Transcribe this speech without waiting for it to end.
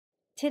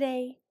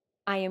Today,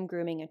 I am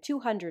grooming a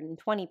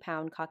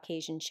 220-pound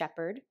Caucasian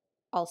Shepherd,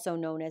 also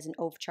known as an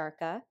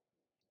Ovcharka,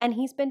 and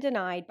he's been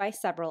denied by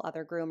several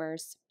other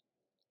groomers.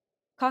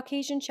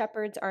 Caucasian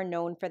Shepherds are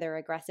known for their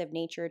aggressive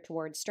nature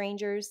towards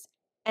strangers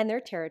and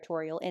their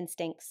territorial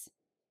instincts.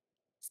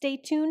 Stay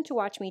tuned to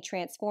watch me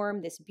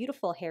transform this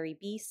beautiful hairy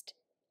beast,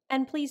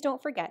 and please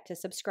don't forget to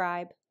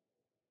subscribe.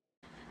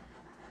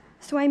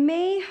 So I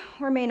may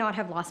or may not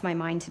have lost my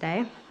mind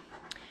today,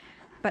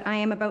 but I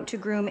am about to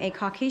groom a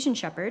Caucasian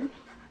Shepherd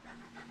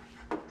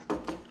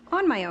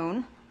on my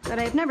own that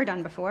I have never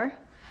done before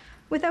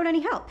without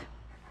any help.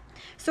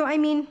 So I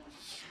mean,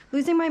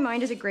 losing my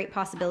mind is a great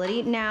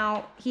possibility.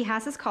 Now, he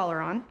has his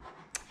collar on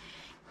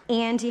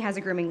and he has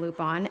a grooming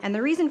loop on, and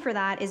the reason for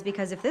that is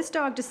because if this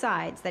dog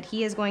decides that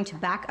he is going to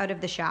back out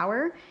of the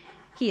shower,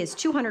 he is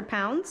 200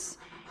 pounds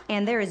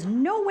and there is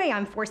no way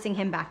I'm forcing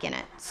him back in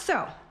it.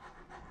 So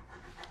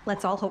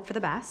let's all hope for the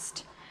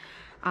best.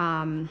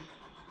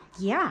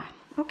 Yeah,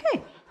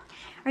 okay.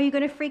 Are you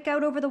gonna freak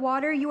out over the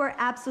water? You are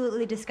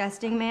absolutely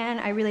disgusting, man.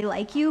 I really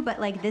like you,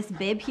 but like this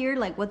bib here,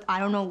 like what, I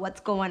don't know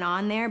what's going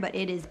on there, but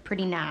it is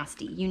pretty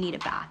nasty. You need a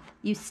bath.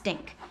 You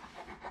stink.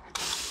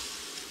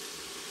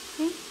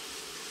 Okay.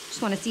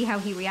 Just wanna see how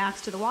he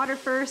reacts to the water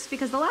first,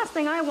 because the last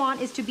thing I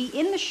want is to be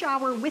in the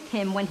shower with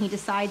him when he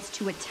decides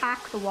to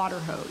attack the water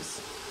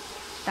hose.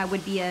 That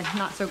would be a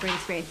not so great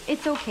experience.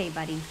 It's okay,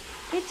 buddy.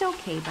 It's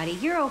okay, buddy.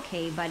 You're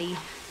okay, buddy.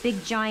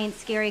 Big, giant,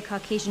 scary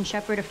Caucasian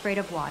Shepherd afraid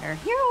of water.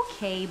 You're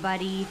okay,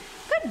 buddy.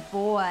 Good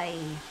boy.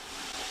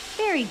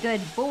 Very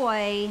good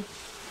boy.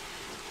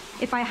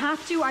 If I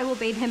have to, I will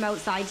bathe him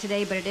outside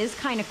today, but it is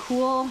kind of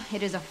cool.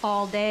 It is a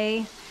fall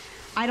day.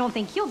 I don't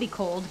think he'll be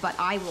cold, but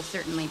I will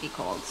certainly be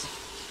cold.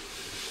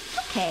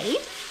 Okay.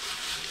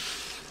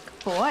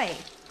 Good boy.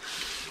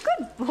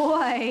 Good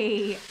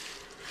boy.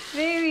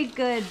 Very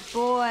good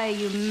boy,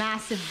 you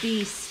massive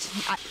beast.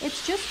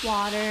 It's just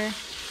water.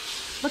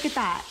 Look at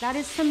that. That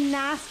is some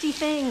nasty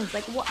things.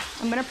 Like what?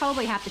 I'm gonna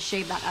probably have to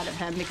shave that out of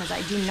him because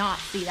I do not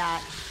see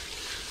that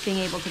being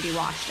able to be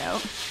washed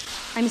out.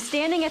 I'm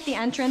standing at the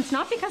entrance,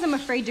 not because I'm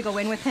afraid to go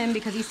in with him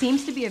because he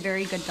seems to be a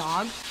very good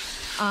dog,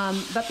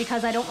 but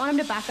because I don't want him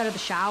to back out of the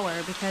shower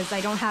because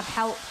I don't have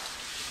help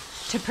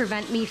to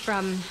prevent me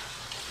from,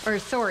 or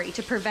sorry,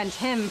 to prevent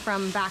him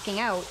from backing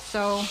out.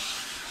 So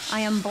I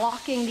am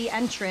blocking the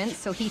entrance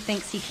so he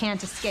thinks he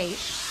can't escape.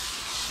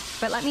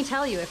 But let me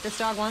tell you, if this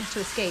dog wants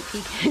to escape,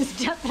 he is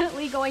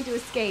definitely going to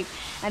escape,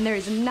 and there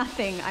is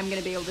nothing I'm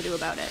gonna be able to do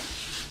about it.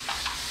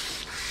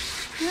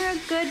 You're a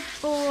good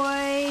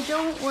boy,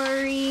 don't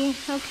worry.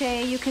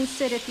 Okay, you can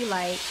sit if you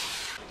like.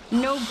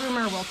 No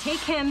groomer will take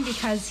him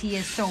because he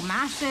is so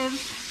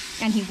massive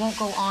and he won't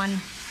go on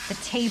the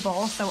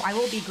table, so I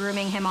will be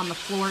grooming him on the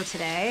floor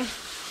today.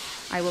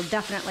 I will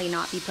definitely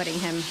not be putting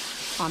him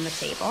on the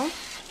table.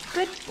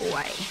 Good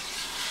boy.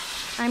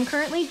 I'm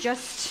currently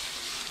just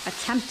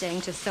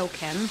attempting to soak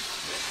him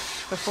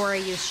before I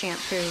use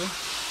shampoo,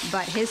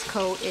 but his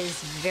coat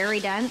is very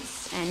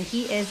dense and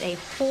he is a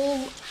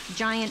whole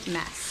giant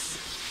mess.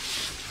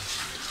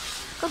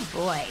 Good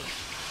boy.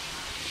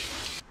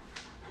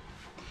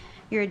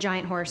 You're a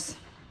giant horse.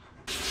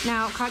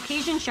 Now,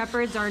 Caucasian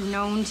Shepherds are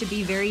known to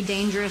be very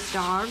dangerous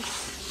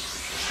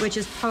dogs, which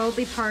is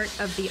probably part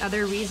of the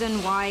other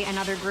reason why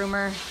another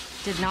groomer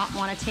did not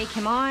want to take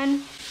him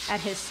on.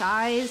 At his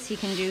size, he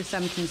can do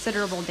some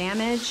considerable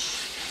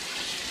damage.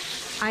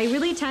 I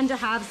really tend to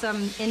have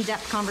some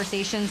in-depth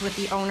conversations with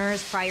the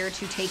owners prior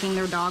to taking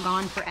their dog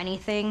on for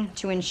anything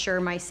to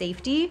ensure my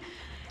safety.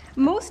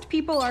 Most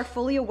people are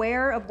fully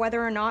aware of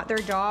whether or not their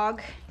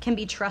dog can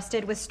be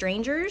trusted with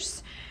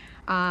strangers,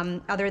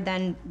 other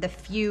than the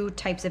few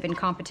types of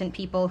incompetent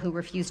people who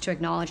refuse to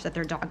acknowledge that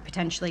their dog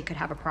potentially could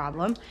have a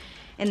problem.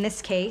 In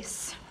this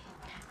case,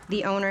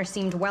 the owner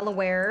seemed well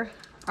aware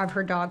of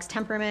her dog's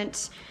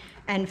temperament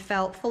and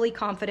felt fully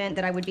confident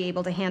that I would be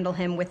able to handle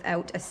him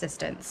without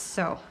assistance.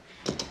 So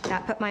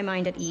that put my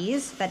mind at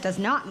ease. That does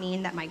not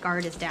mean that my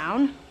guard is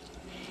down.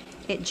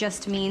 It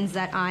just means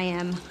that I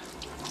am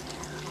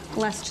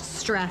less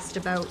stressed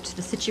about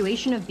the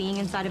situation of being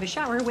inside of a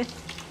shower with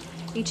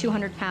a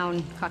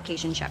 200-pound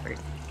Caucasian Shepherd.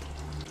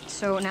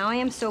 So now I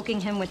am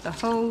soaking him with the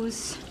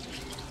hose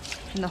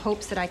in the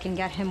hopes that I can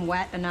get him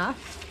wet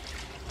enough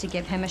to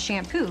give him a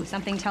shampoo.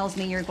 Something tells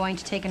me you're going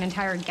to take an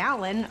entire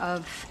gallon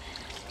of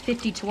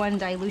 50-to-1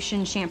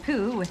 dilution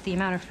shampoo with the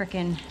amount of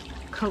frickin'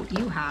 coat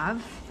you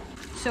have.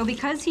 So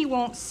because he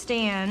won't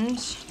stand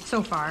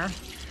so far,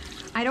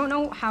 I don't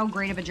know how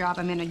great of a job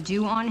I'm gonna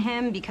do on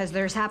him because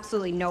there's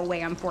absolutely no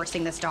way I'm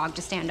forcing this dog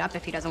to stand up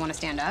if he doesn't want to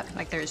stand up.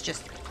 Like there's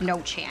just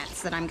no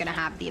chance that I'm gonna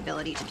have the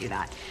ability to do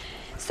that.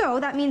 So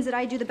that means that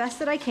I do the best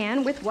that I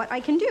can with what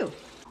I can do.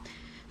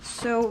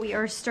 So we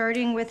are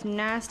starting with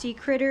Nasty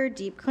Critter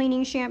Deep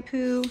Cleaning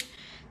Shampoo.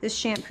 This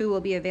shampoo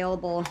will be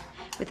available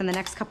within the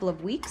next couple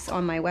of weeks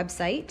on my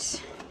website.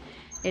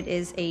 It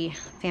is a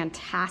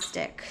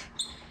fantastic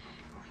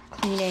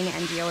cleaning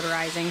and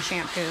deodorizing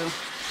shampoo.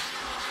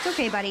 It's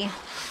okay, buddy.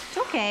 It's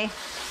okay.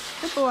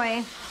 Good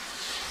boy.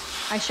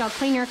 I shall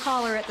clean your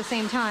collar at the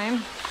same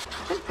time.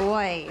 Good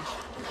boy.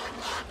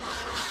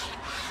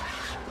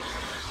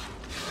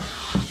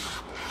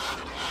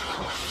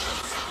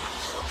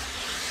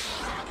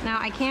 Now,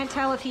 I can't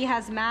tell if he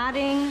has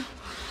matting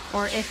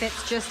or if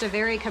it's just a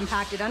very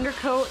compacted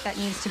undercoat that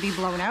needs to be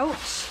blown out.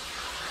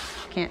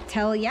 Can't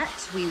tell yet.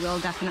 We will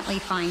definitely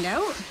find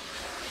out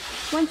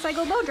once I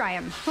go blow dry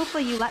him.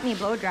 Hopefully you let me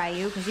blow dry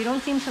you because you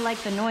don't seem to like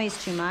the noise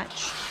too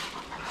much.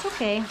 It's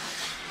okay.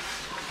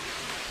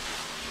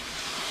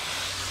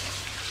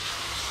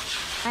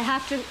 I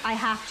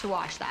have to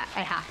wash that.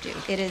 I have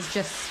to. It is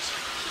just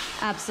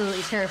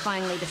absolutely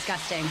terrifyingly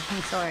disgusting.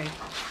 I'm sorry.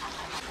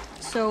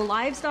 So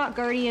livestock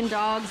guardian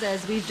dogs,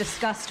 as we've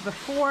discussed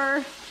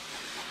before,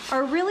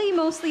 are really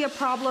mostly a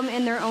problem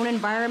in their own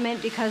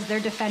environment because they're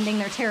defending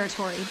their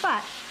territory.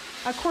 But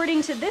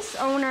according to this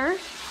owner,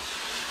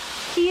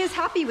 he is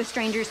happy with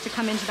strangers to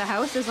come into the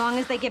house as long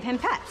as they give him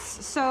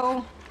pets.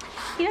 So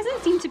he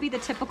doesn't seem to be the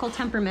typical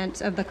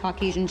temperament of the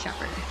Caucasian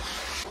Shepherd.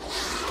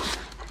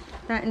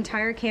 That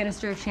entire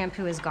canister of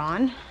shampoo is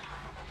gone.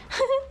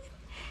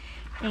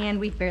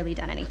 And we've barely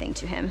done anything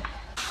to him.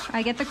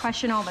 I get the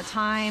question all the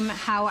time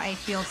how I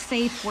feel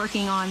safe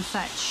working on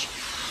such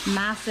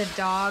massive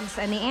dogs,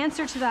 and the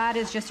answer to that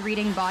is just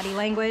reading body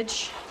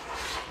language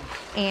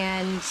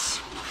and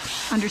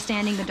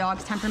understanding the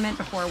dog's temperament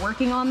before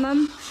working on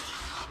them.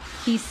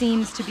 He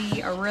seems to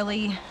be a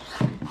really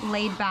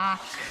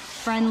laid-back,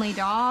 friendly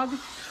dog.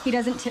 He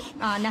doesn't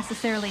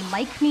necessarily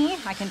like me.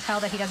 I can tell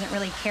that he doesn't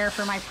really care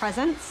for my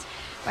presence,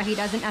 but he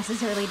doesn't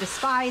necessarily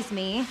despise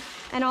me.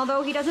 And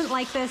although he doesn't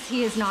like this,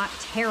 he is not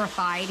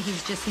terrified.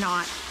 He's just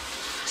not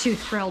too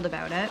thrilled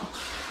about it.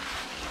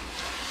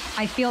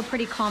 I feel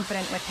pretty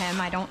confident with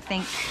him. I don't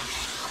think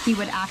he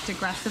would act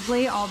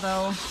aggressively,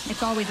 although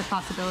it's always a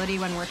possibility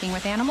when working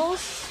with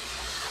animals.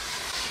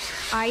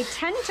 I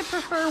tend to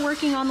prefer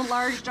working on the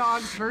large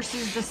dogs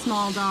versus the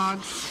small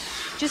dogs,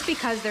 just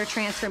because their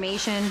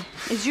transformation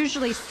is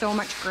usually so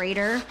much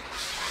greater,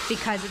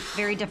 because it's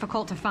very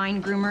difficult to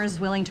find groomers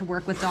willing to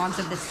work with dogs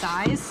of this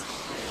size.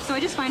 So I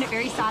just find it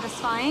very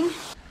satisfying.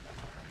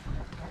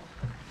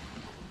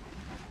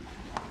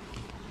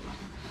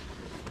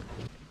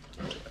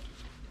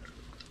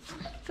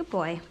 Good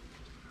boy.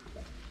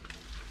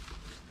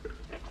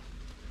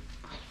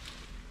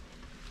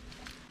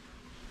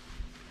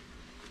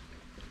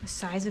 The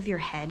size of your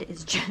head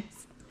is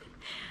just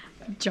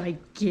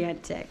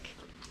gigantic.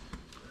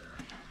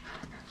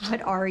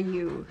 What are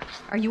you?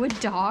 Are you a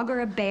dog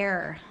or a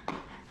bear?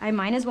 I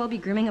might as well be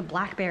grooming a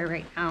black bear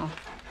right now.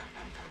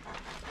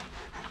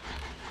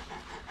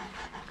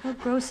 Look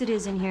how gross it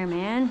is in here,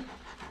 man.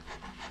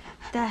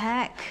 The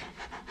heck?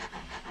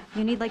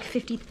 You need like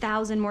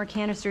 50,000 more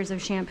canisters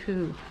of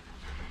shampoo.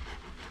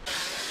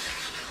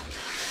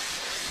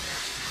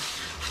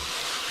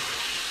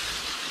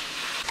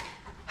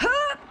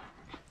 Huh?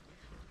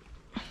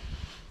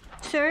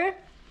 Sir?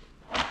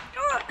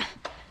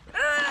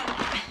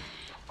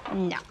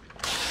 No.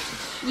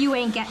 You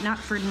ain't getting up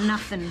for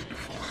nothing.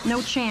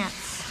 No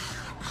chance.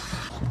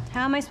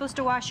 How am I supposed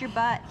to wash your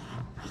butt?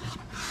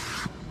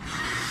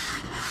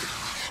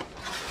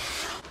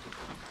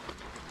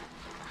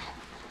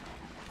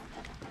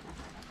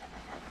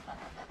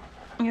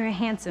 You're a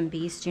handsome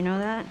beast, you know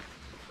that?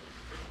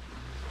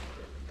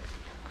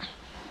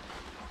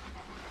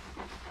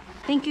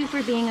 Thank you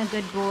for being a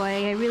good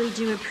boy. I really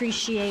do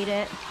appreciate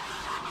it.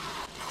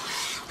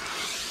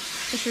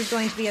 This is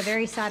going to be a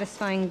very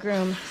satisfying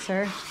groom,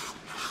 sir.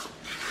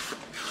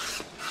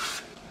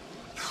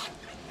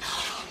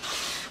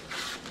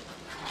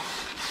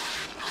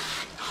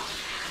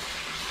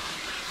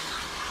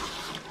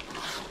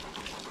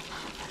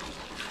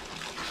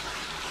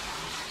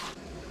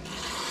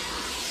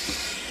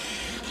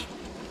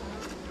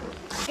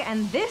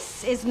 And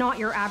this is not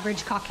your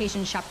average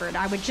Caucasian Shepherd.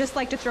 I would just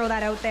like to throw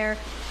that out there.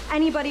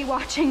 Anybody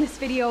watching this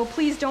video,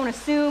 please don't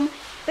assume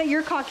that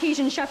your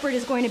Caucasian Shepherd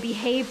is going to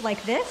behave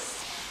like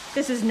this.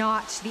 This is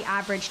not the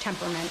average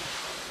temperament.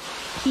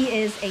 He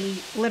is a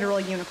literal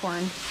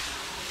unicorn.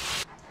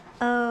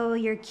 Oh,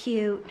 you're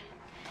cute.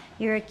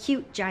 You're a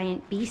cute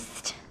giant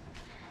beast.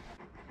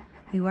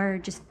 You are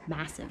just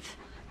massive.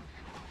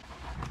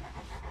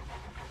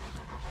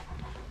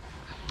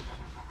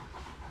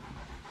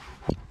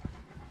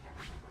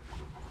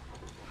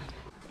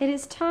 It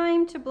is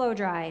time to blow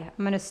dry.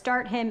 I'm gonna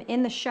start him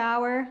in the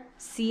shower,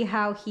 see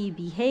how he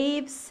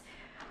behaves.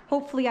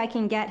 Hopefully I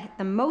can get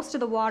the most of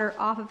the water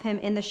off of him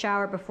in the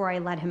shower before I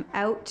let him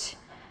out.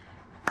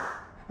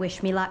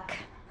 Wish me luck.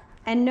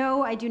 And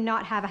no, I do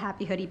not have a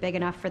happy hoodie big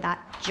enough for that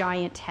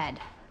giant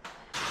head.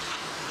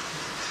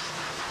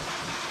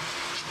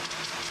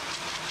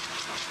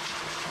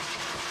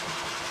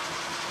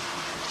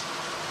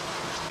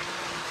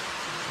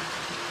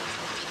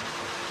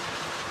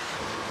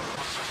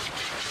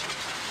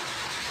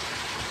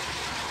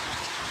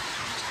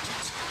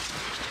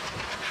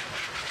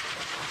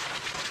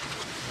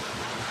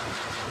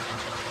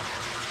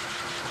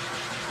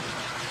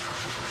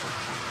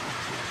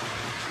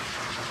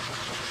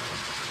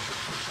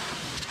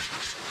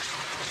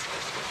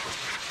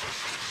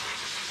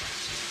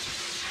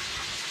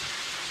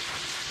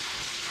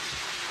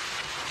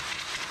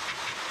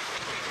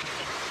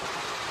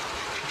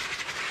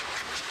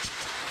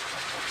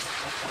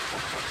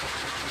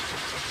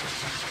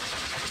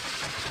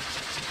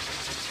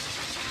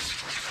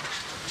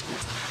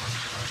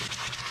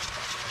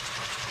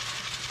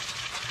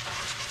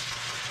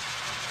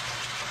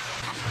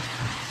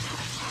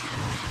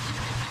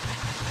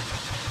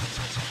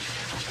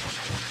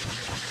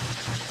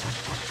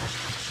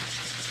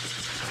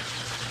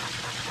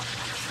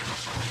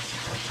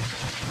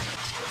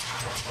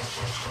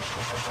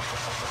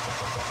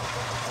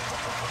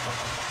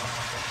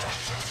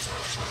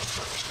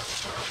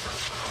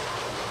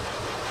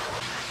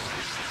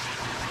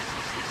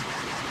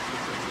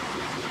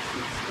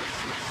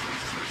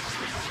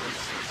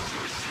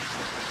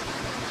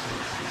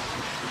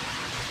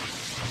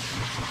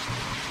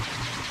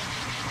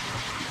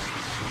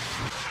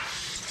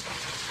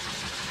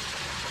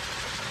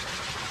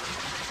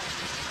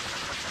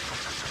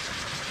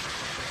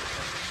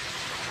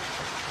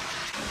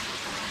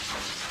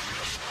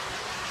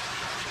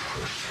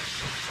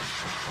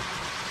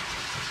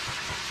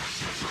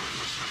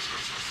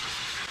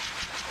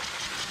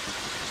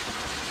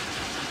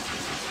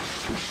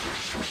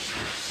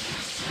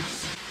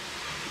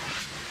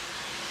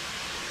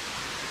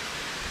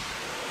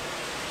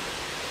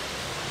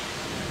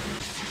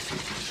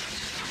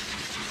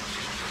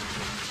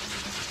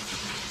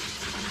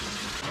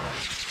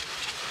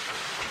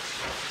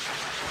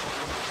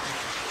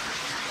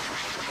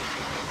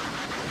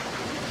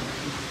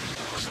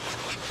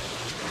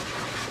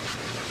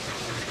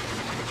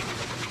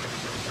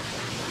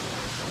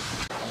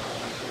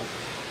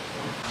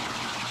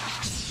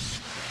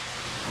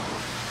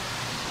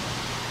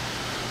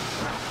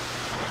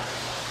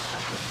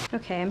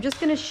 Okay, I'm just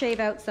gonna shave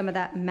out some of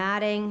that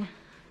matting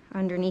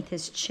underneath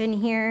his chin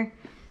here.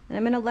 And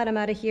I'm gonna let him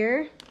out of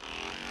here.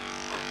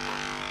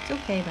 It's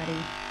okay, buddy.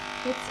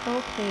 It's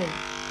okay.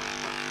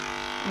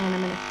 And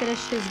I'm gonna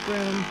finish his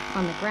groom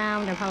on the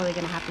ground. I'm probably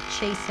gonna have to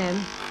chase him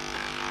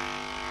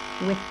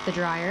with the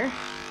dryer,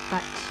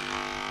 but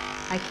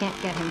I can't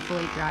get him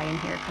fully dry in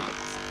here because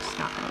it's just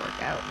not gonna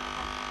work out.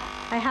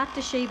 I have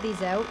to shave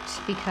these out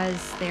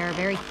because they are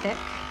very thick,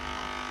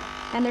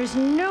 and there's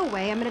no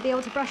way I'm gonna be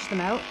able to brush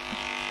them out.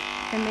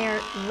 And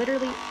they're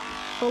literally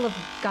full of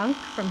gunk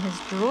from his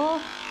drool.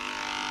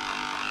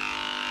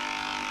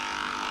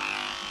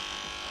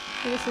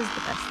 So this is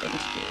the best thing to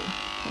do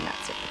in that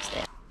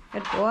circumstance.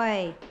 Good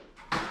boy.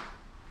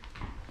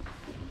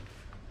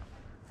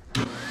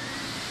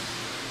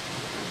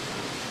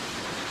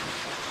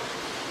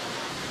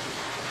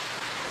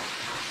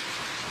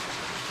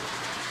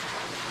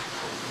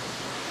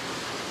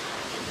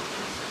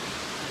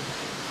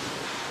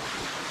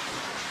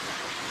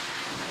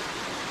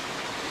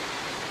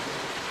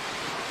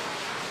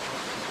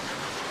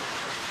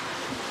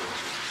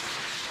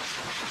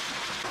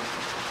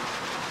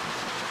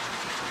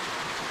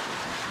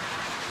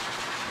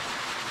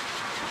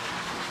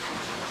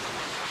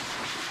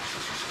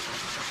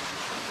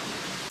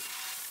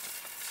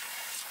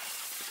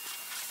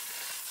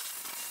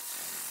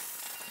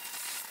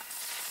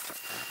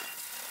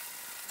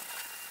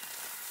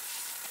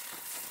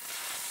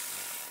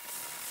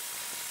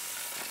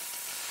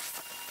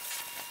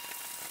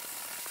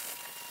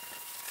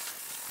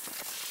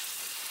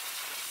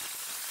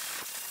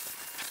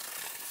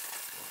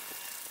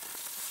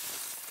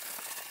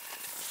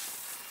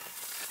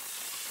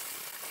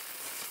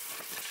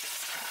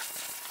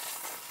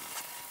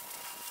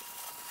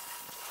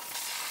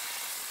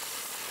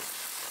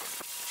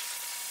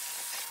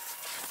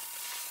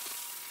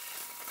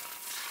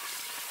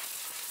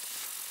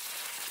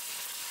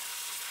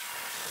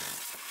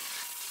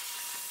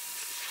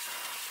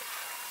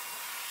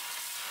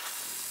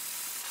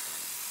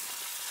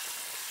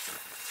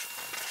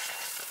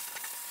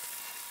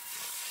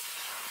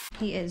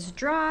 He is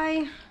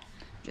dry.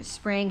 Just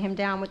spraying him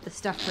down with the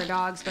stuff for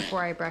dogs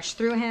before I brush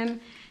through him.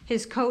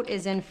 His coat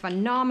is in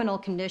phenomenal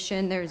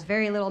condition. There's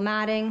very little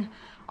matting.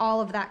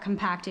 All of that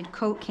compacted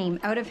coat came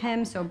out of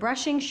him, so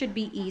brushing should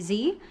be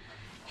easy.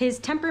 His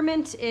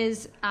temperament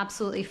is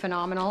absolutely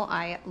phenomenal.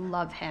 I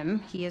love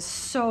him. He is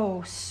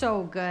so,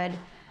 so good.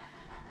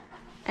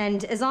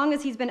 And as long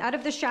as he's been out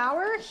of the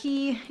shower,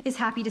 he is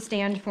happy to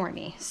stand for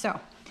me. So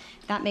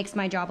that makes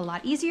my job a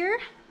lot easier.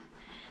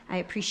 I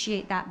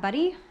appreciate that,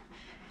 buddy.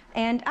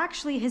 And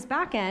actually his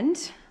back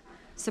end,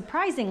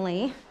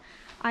 surprisingly,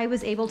 I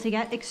was able to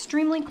get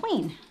extremely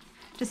clean,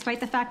 despite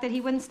the fact that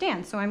he wouldn't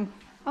stand. So I'm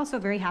also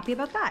very happy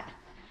about that.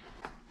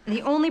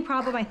 The only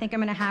problem I think I'm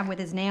gonna have with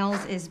his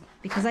nails is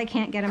because I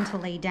can't get him to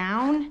lay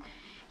down,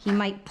 he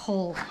might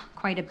pull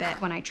quite a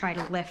bit when I try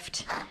to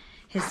lift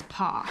his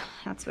paw.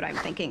 That's what I'm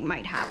thinking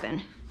might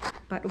happen.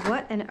 But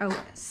what an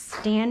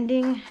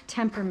outstanding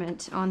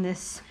temperament on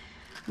this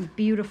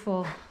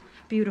beautiful,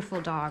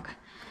 beautiful dog.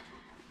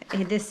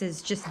 This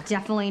is just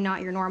definitely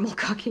not your normal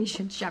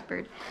Caucasian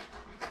Shepherd.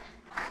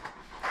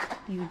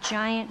 You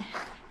giant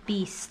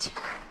beast.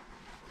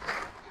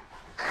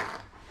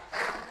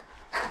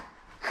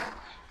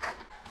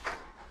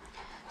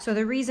 So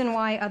the reason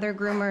why other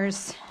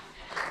groomers,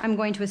 I'm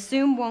going to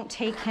assume, won't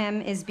take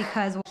him is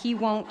because he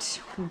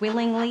won't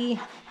willingly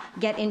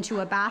get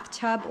into a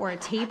bathtub or a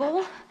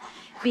table,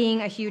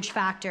 being a huge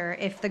factor.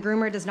 If the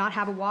groomer does not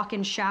have a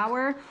walk-in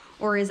shower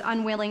or is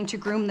unwilling to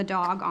groom the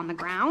dog on the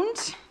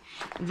ground,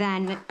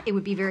 then it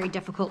would be very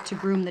difficult to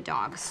groom the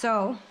dog.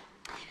 So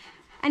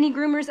any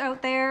groomers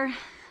out there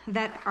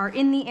that are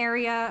in the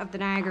area of the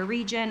Niagara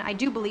region, I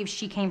do believe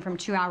she came from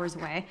 2 hours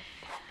away.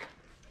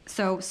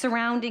 So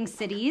surrounding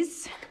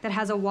cities that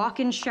has a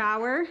walk-in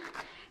shower,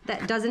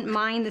 that doesn't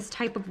mind this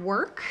type of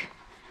work.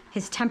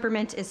 His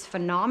temperament is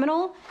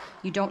phenomenal.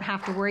 You don't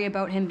have to worry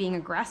about him being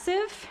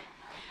aggressive.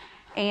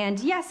 And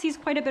yes, he's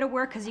quite a bit of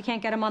work because you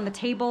can't get him on the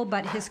table,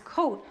 but his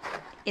coat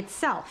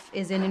itself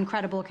is in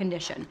incredible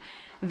condition.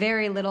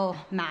 Very little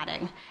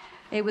matting.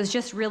 It was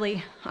just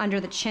really under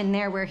the chin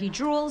there where he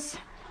drools,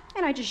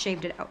 and I just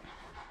shaved it out.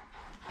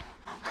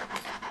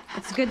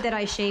 It's good that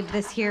I shaved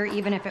this here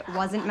even if it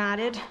wasn't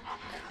matted,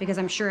 because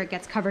I'm sure it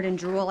gets covered in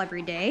drool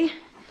every day.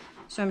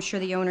 So I'm sure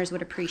the owners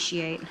would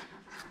appreciate.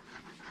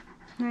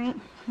 right?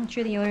 I'm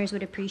sure the owners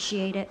would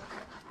appreciate it.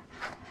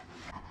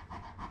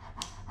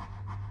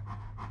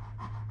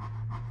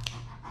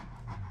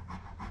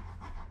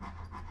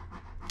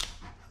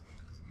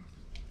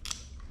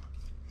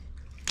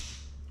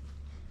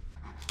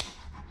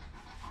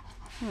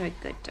 What a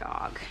good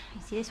dog.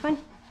 You see this one?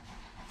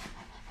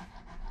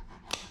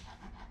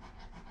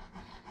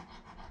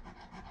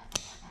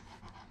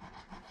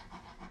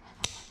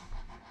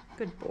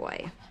 Good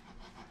boy.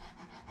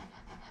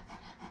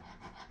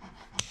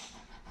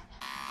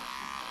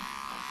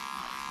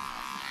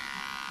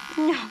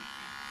 No.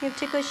 You have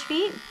ticklish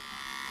feet?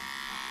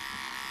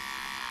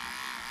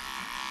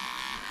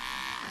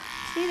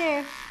 See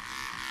there.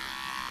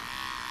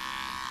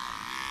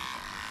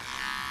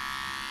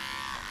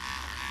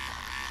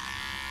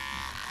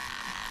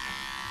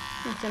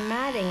 There's some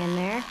matting in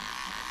there.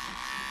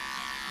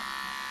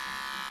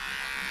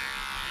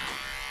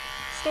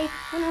 Stay.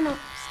 No.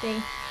 Stay.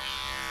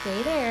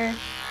 Stay there.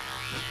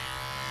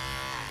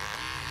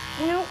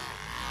 Nope.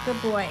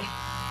 Good boy.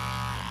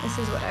 This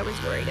is what I was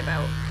worried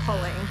about,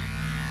 pulling.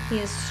 He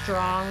is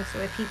strong, so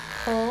if he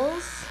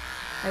pulls,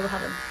 I will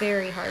have a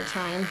very hard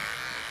time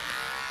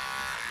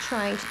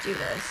trying to do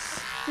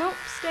this. Nope,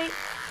 stay.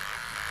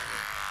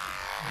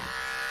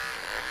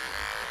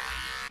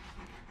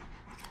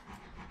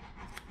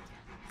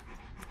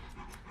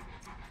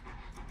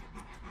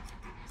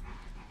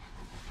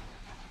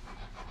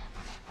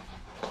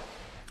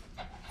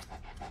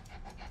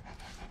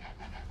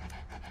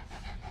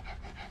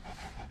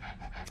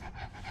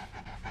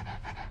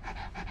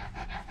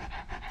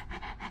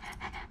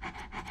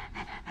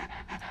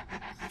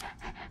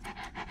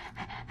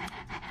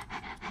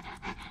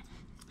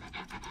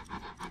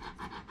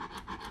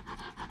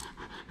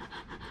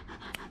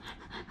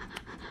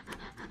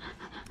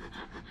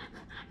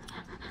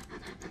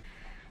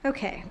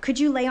 Okay, could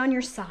you lay on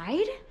your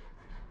side?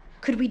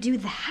 Could we do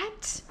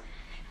that?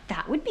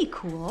 That would be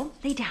cool.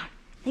 Lay down,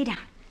 lay down,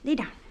 lay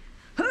down.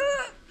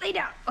 Lay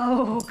down.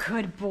 Oh,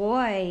 good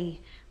boy.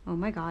 Oh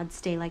my God,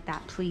 stay like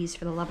that, please,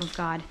 for the love of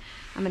God.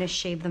 I'm gonna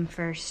shave them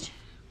first.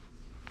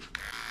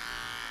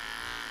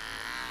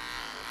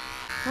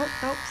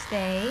 Oh,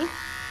 stay.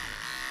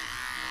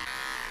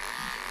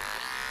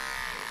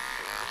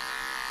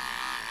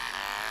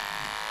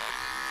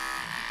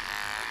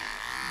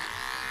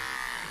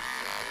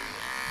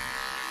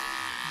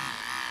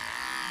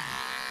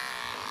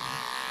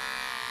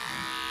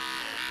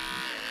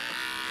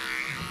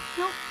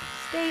 Nope,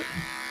 stay.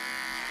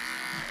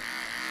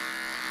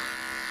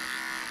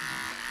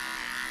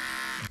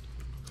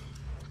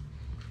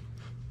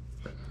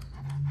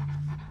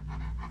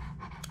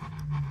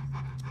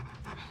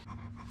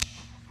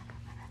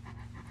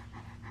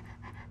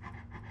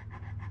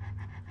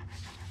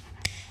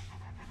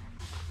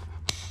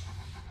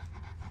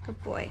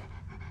 Good boy.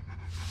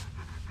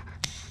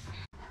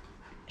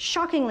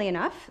 Shockingly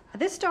enough,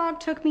 this dog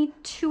took me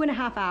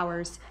 2.5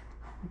 hours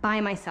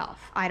by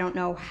myself. I don't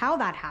know how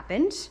that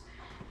happened.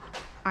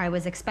 I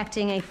was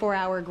expecting a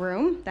 4-hour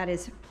groom. That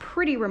is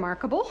pretty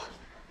remarkable.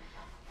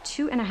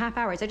 2.5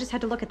 hours. I just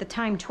had to look at the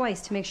time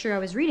twice to make sure I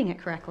was reading it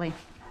correctly.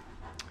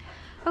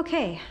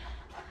 Okay,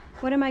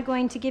 what am I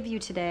going to give you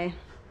today?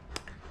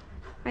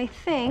 I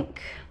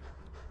think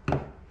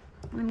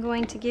I'm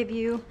going to give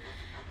you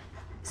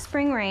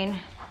Spring Rain.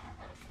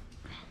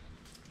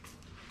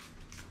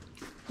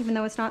 Even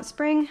though it's not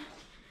spring,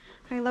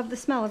 I love the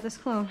smell of this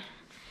cologne.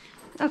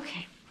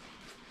 Okay.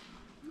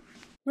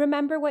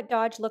 Remember what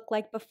Dodge looked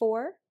like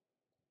before?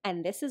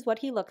 And this is what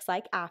he looks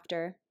like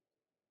after.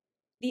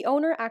 The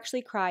owner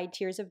actually cried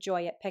tears of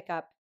joy at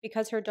pickup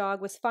because her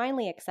dog was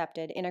finally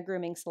accepted in a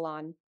grooming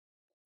salon.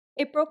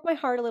 It broke my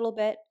heart a little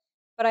bit,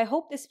 but I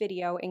hope this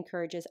video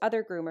encourages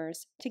other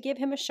groomers to give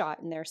him a shot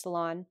in their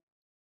salon.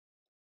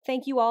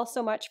 Thank you all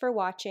so much for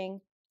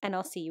watching, and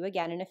I'll see you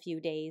again in a few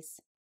days.